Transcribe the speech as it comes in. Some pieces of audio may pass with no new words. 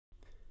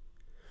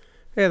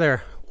Hey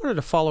there. Wanted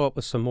to follow up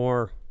with some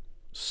more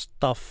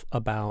stuff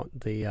about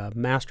the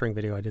mastering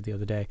video I did the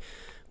other day,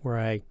 where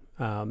I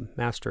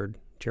mastered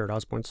Jared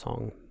Osborne's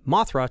song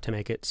Mothra to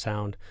make it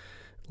sound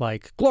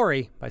like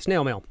Glory by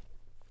Snail Mail.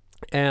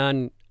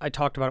 And I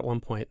talked about at one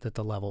point that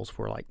the levels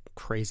were like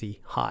crazy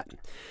hot.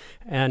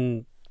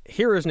 And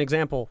here is an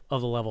example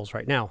of the levels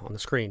right now on the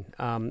screen.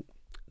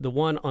 The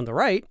one on the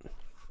right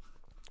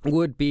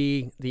would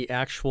be the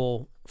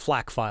actual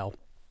FLAC file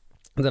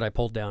that I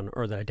pulled down,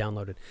 or that I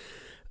downloaded.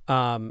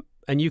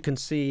 And you can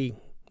see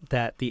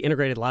that the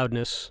integrated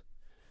loudness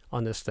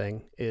on this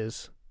thing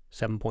is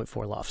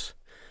 7.4 LUFS,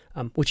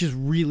 which is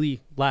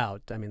really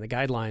loud. I mean, the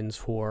guidelines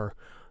for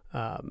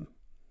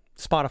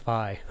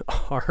Spotify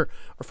are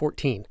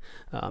 14,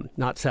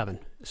 not 7.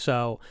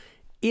 So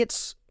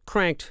it's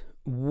cranked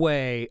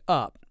way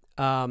up.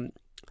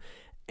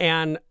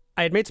 And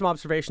I had made some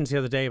observations the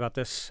other day about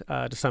this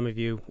to some of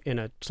you in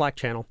a Slack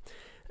channel,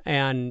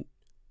 and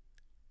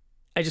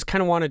I just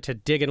kind of wanted to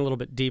dig in a little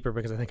bit deeper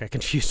because I think I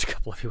confused a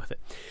couple of you with it.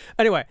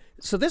 Anyway,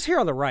 so this here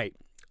on the right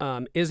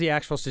is the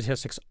actual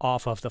statistics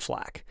off of the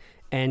FLAC.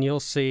 And you'll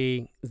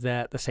see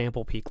that the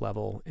sample peak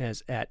level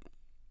is at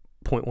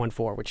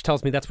 0.14, which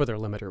tells me that's where their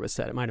limiter was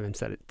set. It might have been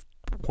set at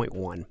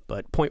 0.1,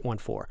 but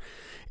 0.14.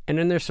 And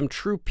then there's some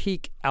true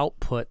peak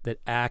output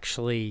that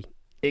actually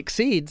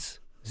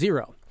exceeds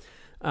 0.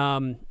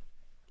 We'll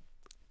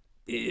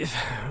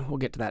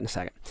get to that in a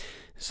second.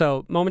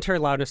 So momentary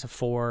loudness of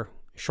 4,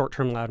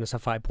 short-term loudness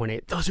of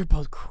 5.8. Those are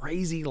both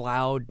crazy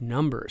loud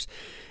numbers.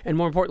 And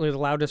more importantly, the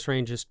loudness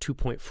range is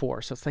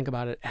 2.4. So think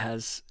about it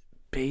as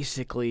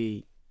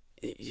basically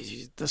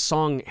the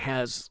song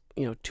has,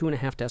 2.5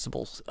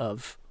 decibels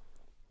of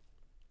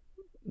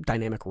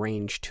dynamic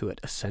range to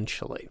it,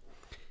 essentially.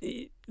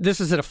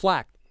 This is at a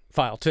FLAC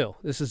file, too.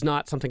 This is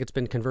not something that's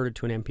been converted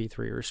to an MP3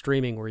 or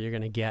streaming where you're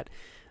going to get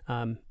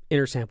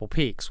inner sample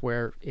peaks,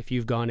 where if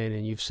you've gone in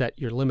and you've set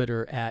your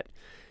limiter at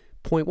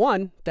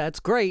 0.1, that's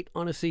great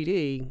on a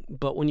CD,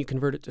 but when you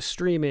convert it to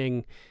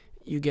streaming,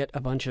 you get a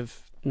bunch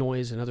of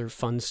noise and other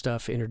fun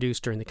stuff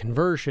introduced during the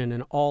conversion,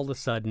 and all of a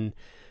sudden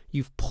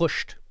you've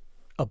pushed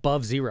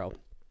above 0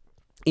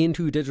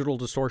 into digital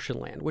distortion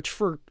land, which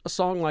for a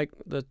song like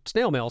the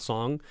Snail Mail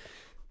song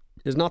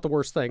is not the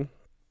worst thing.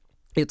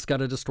 It's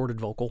got a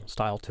distorted vocal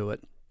style to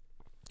it,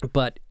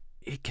 but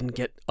it can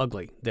get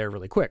ugly there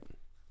really quick.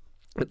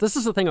 But this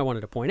is the thing I wanted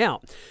to point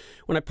out.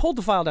 When I pulled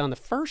the file down the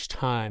first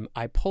time,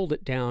 I pulled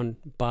it down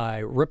by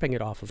ripping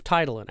it off of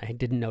Tidal, and I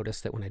didn't notice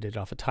that when I did it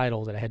off of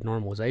Tidal that I had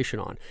normalization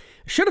on.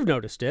 I should have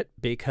noticed it,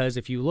 because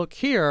if you look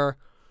here,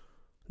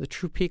 the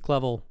true peak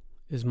level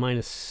is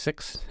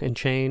 -6 and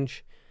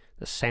change.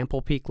 The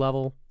sample peak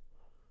level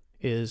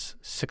is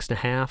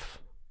 6.5.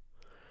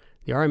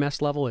 The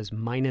RMS level is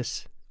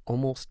minus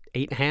almost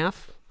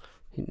 8.5.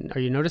 Are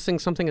you noticing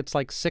something that's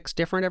like 6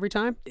 different every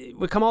time?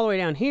 We come all the way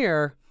down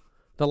here.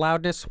 The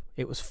loudness,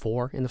 it was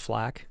 4 in the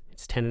FLAC.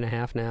 It's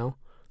 10.5 now.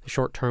 The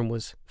short term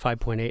was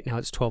 5.8. Now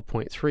it's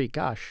 12.3.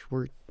 Gosh,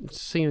 we're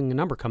seeing a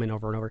number coming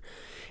over and over.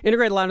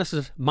 Integrated loudness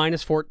is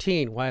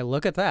 -14. Why,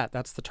 look at that.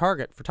 That's the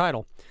target for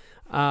Tidal,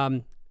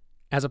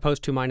 as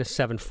opposed to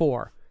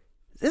 -7.4.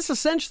 This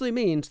essentially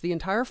means the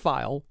entire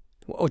file,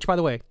 which, by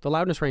the way, the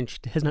loudness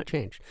range has not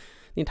changed.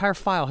 The entire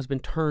file has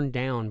been turned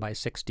down by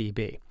 6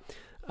 dB.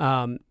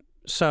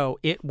 So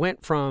it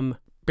went from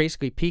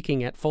basically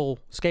peaking at full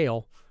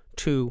scale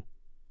to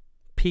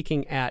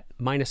peaking at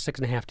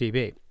 -6.5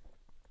 dB.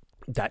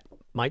 That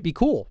might be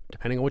cool,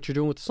 depending on what you're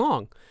doing with the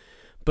song.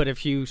 But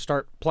if you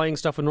start playing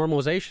stuff with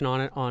normalization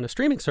on it on a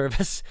streaming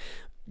service,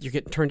 you're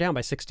getting turned down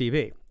by 6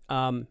 dB.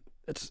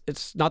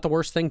 It's not the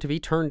worst thing to be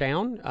turned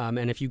down.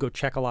 And if you go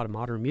check a lot of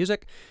modern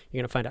music, you're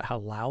going to find out how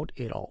loud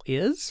it all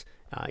is.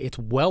 It's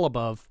well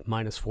above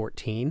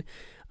 -14.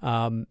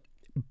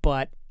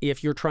 But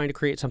if you're trying to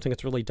create something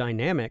that's really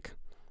dynamic,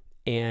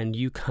 and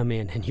you come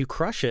in and you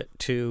crush it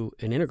to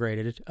an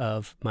integrated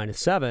of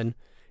 -7,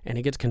 and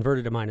it gets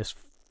converted to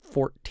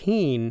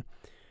 -14,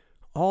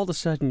 all of a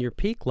sudden your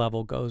peak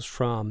level goes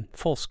from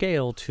full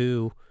scale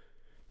to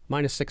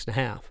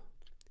 -6.5.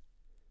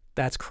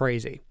 That's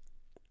crazy.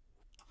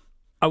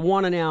 I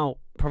want to now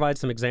provide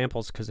some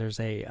examples, because there's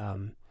a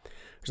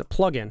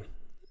plugin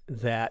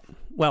that,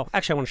 well,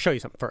 actually I want to show you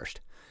something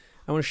first.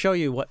 I want to show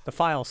you what the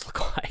files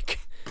look like.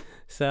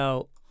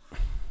 So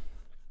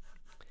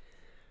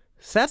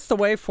that's the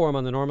waveform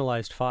on the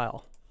normalized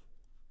file.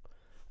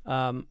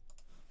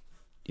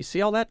 You see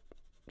all that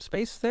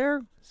space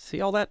there? See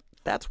all that?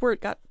 That's where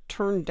it got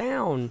turned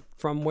down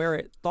from where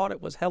it thought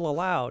it was hella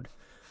loud.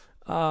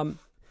 And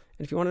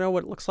if you want to know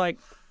what it looks like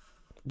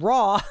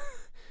raw,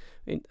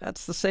 I mean,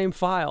 that's the same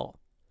file.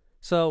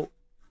 So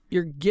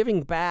you're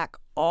giving back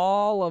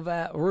all of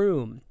that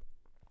room.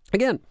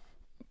 Again,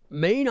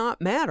 may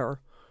not matter,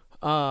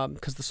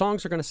 because the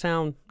songs are going to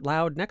sound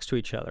loud next to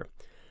each other.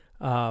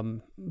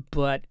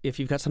 But if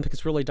you've got something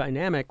that's really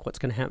dynamic, what's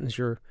going to happen is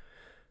your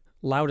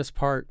loudest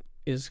part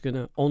is going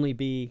to only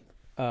be,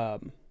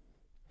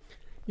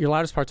 your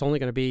loudest part's only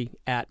going to be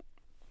at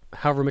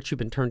however much you've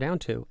been turned down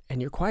to, and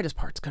your quietest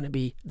part's going to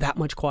be that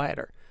much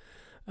quieter.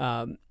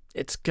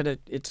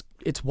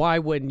 it's why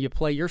when you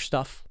play your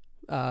stuff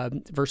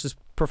versus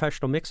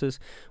professional mixes,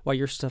 why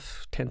your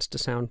stuff tends to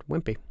sound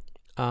wimpy,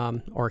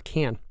 or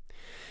can.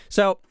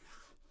 So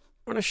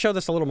I'm going to show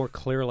this a little more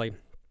clearly.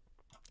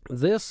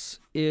 This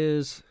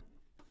is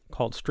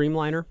called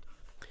Streamliner,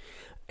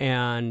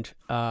 and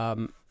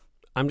I'm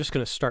just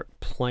going to start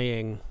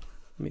playing.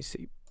 Let me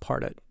see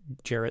part of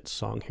Jarrett's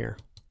song here.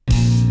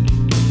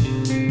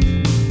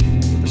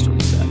 Just to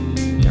reset.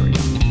 There we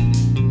go.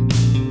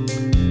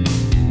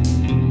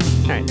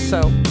 All right,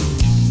 so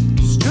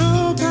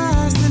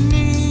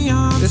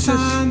this is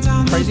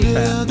crazy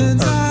fast, or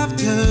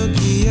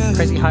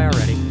crazy high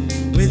already.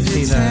 You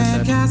see the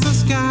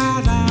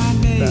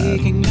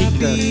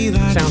peak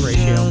sound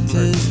ratio, or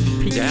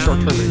peak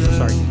short-term ratio,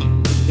 sorry,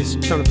 is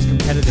shown up as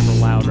competitive or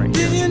loud right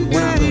here. We're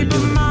not really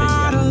doing anything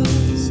yet.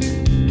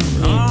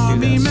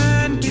 We need to do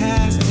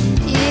this.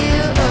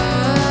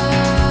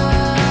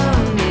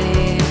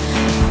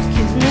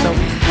 So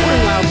we're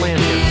in loud land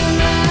here.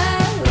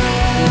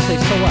 And you say,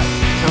 so what?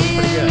 Sounds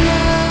pretty good.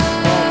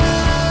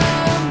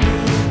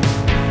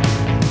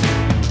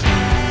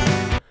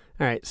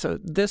 All right, so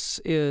this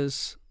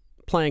is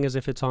playing as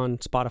if it's on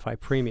Spotify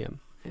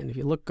Premium. And if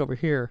you look over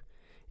here,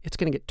 it's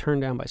going to get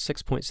turned down by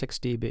 6.6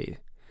 dB.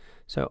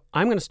 So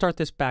I'm going to start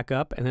this back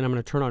up, and then I'm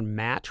going to turn on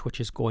match, which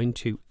is going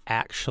to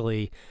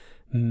actually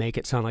make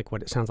it sound like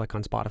what it sounds like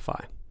on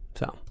Spotify.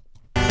 So.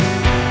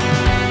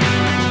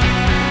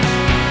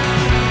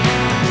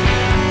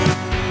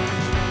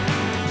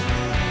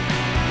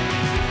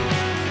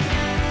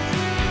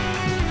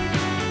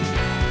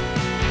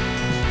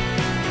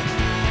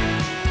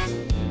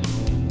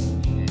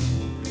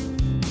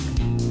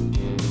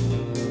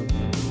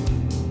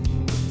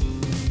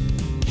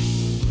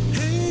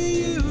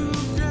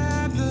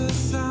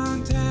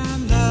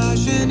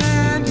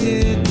 And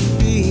hit the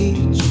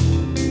beach.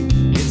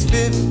 It's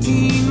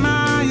 15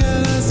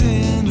 miles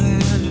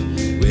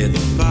inland where the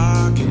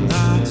parking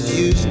lots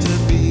used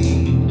to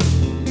be.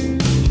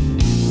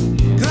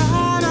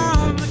 Got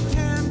on the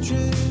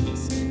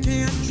chemtrails,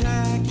 can't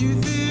track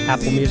you through.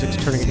 Apple Music's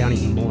turning it down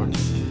even more.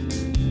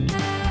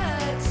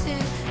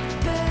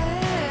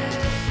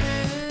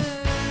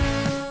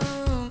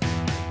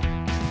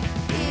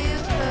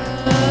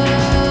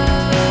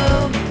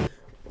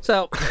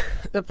 So,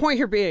 the point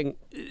here being,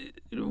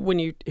 when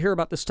you hear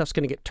about this stuff's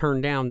going to get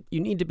turned down, you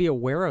need to be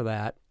aware of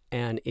that.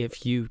 And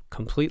if you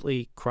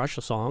completely crush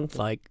a song,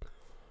 like,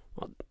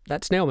 well,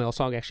 that Snail Mail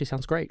song actually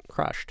sounds great,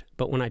 crushed.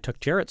 But when I took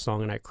Jarrett's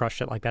song and I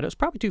crushed it like that, it was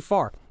probably too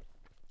far.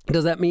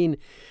 Does that mean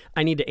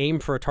I need to aim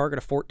for a target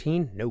of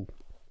 14? No,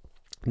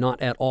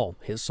 not at all.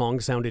 His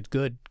song sounded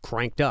good,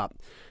 cranked up.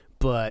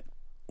 But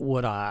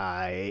would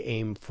I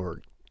aim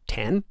for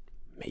 10?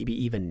 Maybe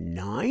even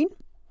 9?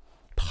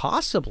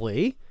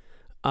 Possibly.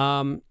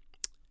 And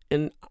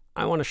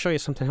I want to show you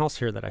something else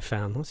here that I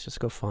found. Let's just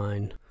go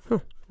find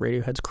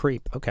Radiohead's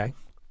Creep. Okay.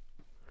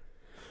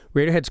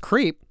 Radiohead's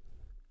Creep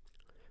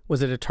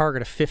was at a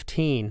target of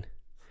 15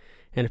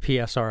 and a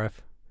PSR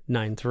of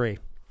 9.3.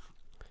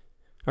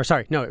 Or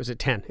sorry, no, it was at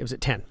 10. It was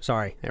at 10.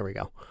 Sorry, there we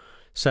go.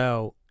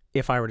 So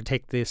if I were to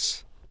take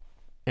this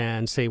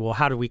and say, well,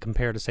 how do we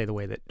compare to, say, the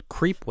way that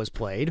Creep was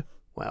played?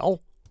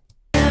 Well...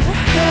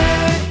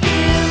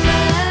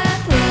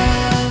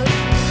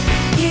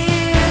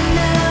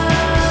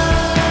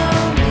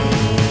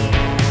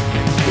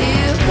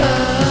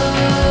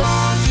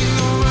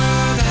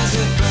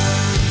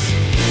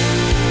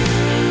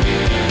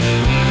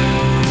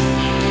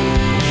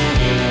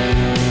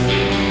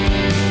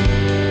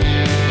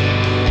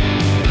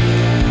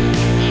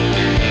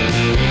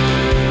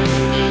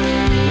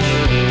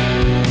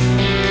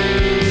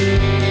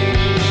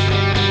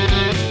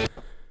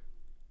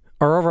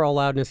 Our overall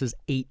loudness is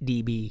 8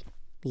 dB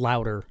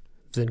louder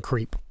than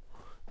Creep.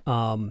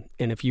 And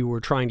if you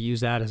were trying to use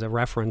that as a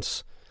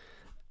reference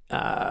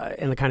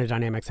and the kind of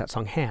dynamics that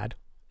song had,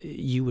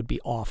 you would be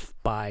off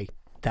by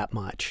that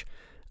much,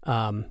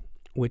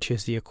 which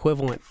is the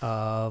equivalent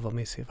of, let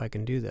me see if I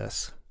can do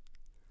this.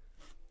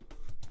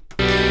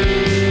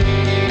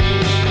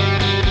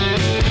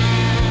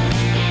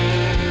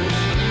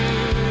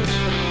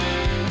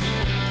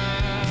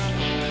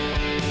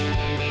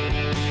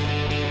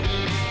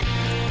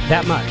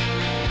 That much.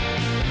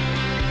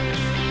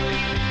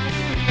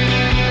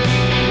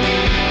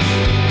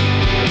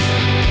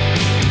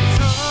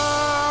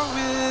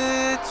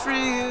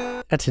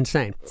 That's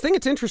insane. The thing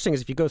that's interesting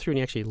is if you go through and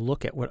you actually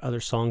look at what other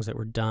songs that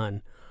were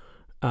done.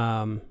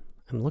 I'm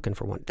looking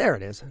for one. There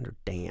it is, under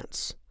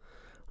dance.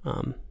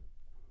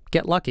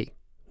 Get Lucky.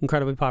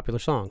 Incredibly popular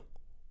song.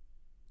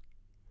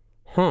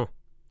 Huh.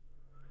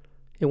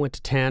 It went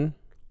to 10.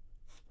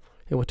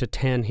 It went to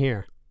 10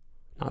 here.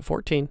 Not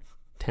 14.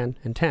 10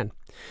 and 10.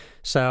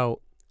 So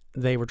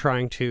they were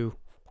trying to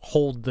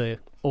hold the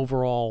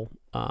overall,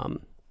 the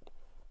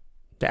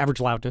average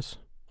loudness,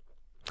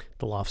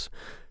 the LUFS,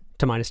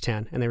 to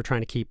 -10, and they were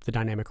trying to keep the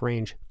dynamic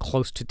range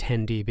close to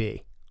 10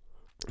 dB.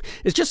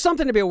 It's just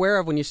something to be aware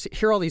of when you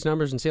hear all these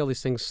numbers and see all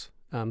these things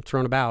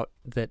thrown about,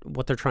 that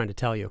what they're trying to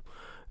tell you.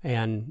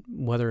 and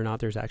whether or not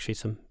there's actually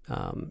some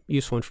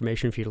useful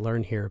information for you to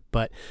learn here.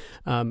 But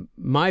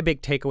my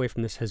big takeaway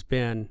from this has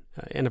been,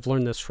 and I've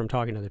learned this from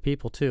talking to other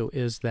people too,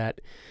 is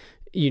that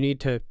you need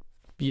to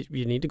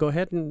go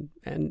ahead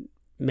and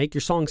make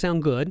your song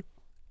sound good,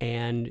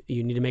 and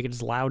you need to make it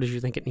as loud as you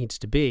think it needs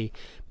to be.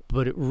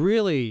 But it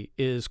really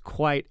is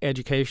quite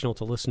educational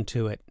to listen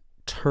to it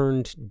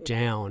turned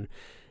down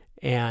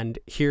and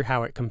hear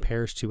how it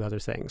compares to other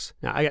things.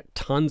 Now, I got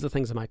tons of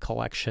things in my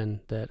collection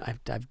that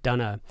I've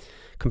done a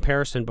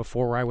comparison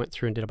before, where I went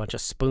through and did a bunch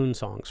of Spoon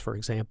songs, for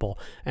example,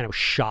 and I was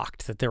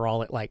shocked that they're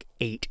all at like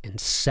 8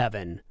 and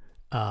 7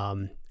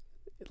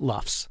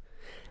 luffs.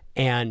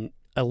 And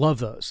I love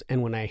those.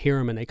 And when I hear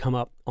them and they come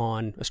up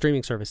on a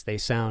streaming service, they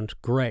sound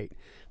great.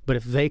 But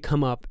if they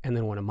come up and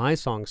then one of my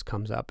songs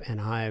comes up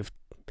and I've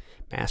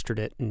mastered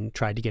it and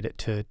tried to get it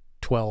to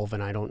 12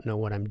 and I don't know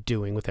what I'm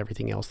doing with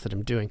everything else that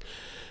I'm doing,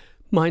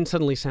 mine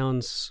suddenly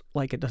sounds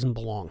like it doesn't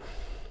belong.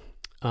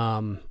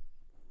 I'm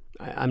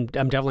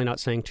definitely not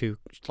saying to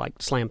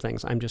like slam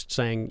things. I'm just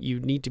saying you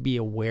need to be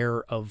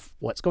aware of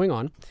what's going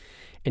on,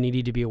 and you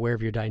need to be aware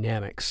of your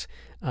dynamics.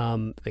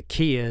 The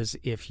key is,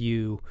 if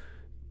you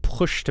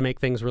push to make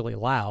things really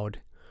loud,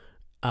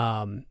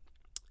 and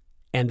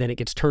then it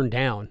gets turned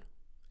down,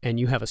 and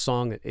you have a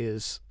song that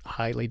is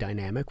highly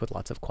dynamic with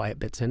lots of quiet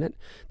bits in it,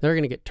 they're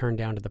going to get turned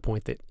down to the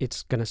point that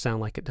it's going to sound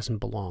like it doesn't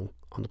belong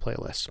on the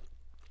playlist.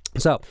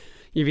 So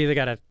you've either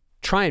got to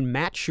try and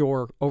match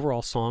your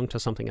overall song to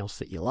something else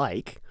that you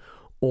like,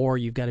 or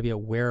you've got to be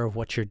aware of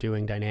what you're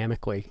doing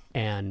dynamically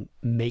and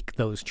make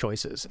those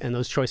choices. And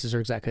those choices are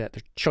exactly that.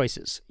 They're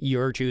choices.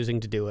 You're choosing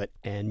to do it,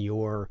 and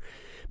you're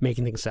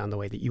making things sound the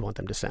way that you want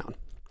them to sound.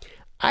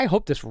 I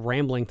hope this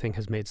rambling thing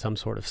has made some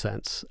sort of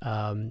sense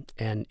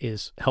and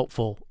is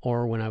helpful,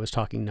 or when I was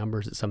talking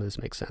numbers, that some of this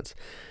makes sense.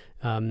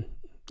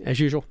 As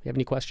usual, if you have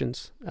any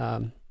questions,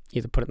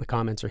 either put it in the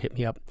comments or hit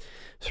me up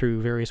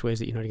through various ways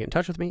that you know to get in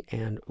touch with me,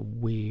 and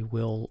we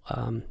will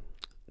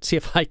see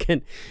if I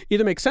can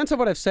either make sense of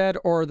what I've said,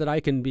 or that I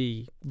can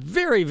be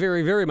very,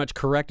 very, very much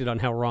corrected on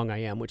how wrong I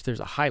am, which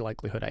there's a high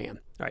likelihood I am.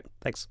 All right,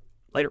 thanks.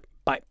 Later.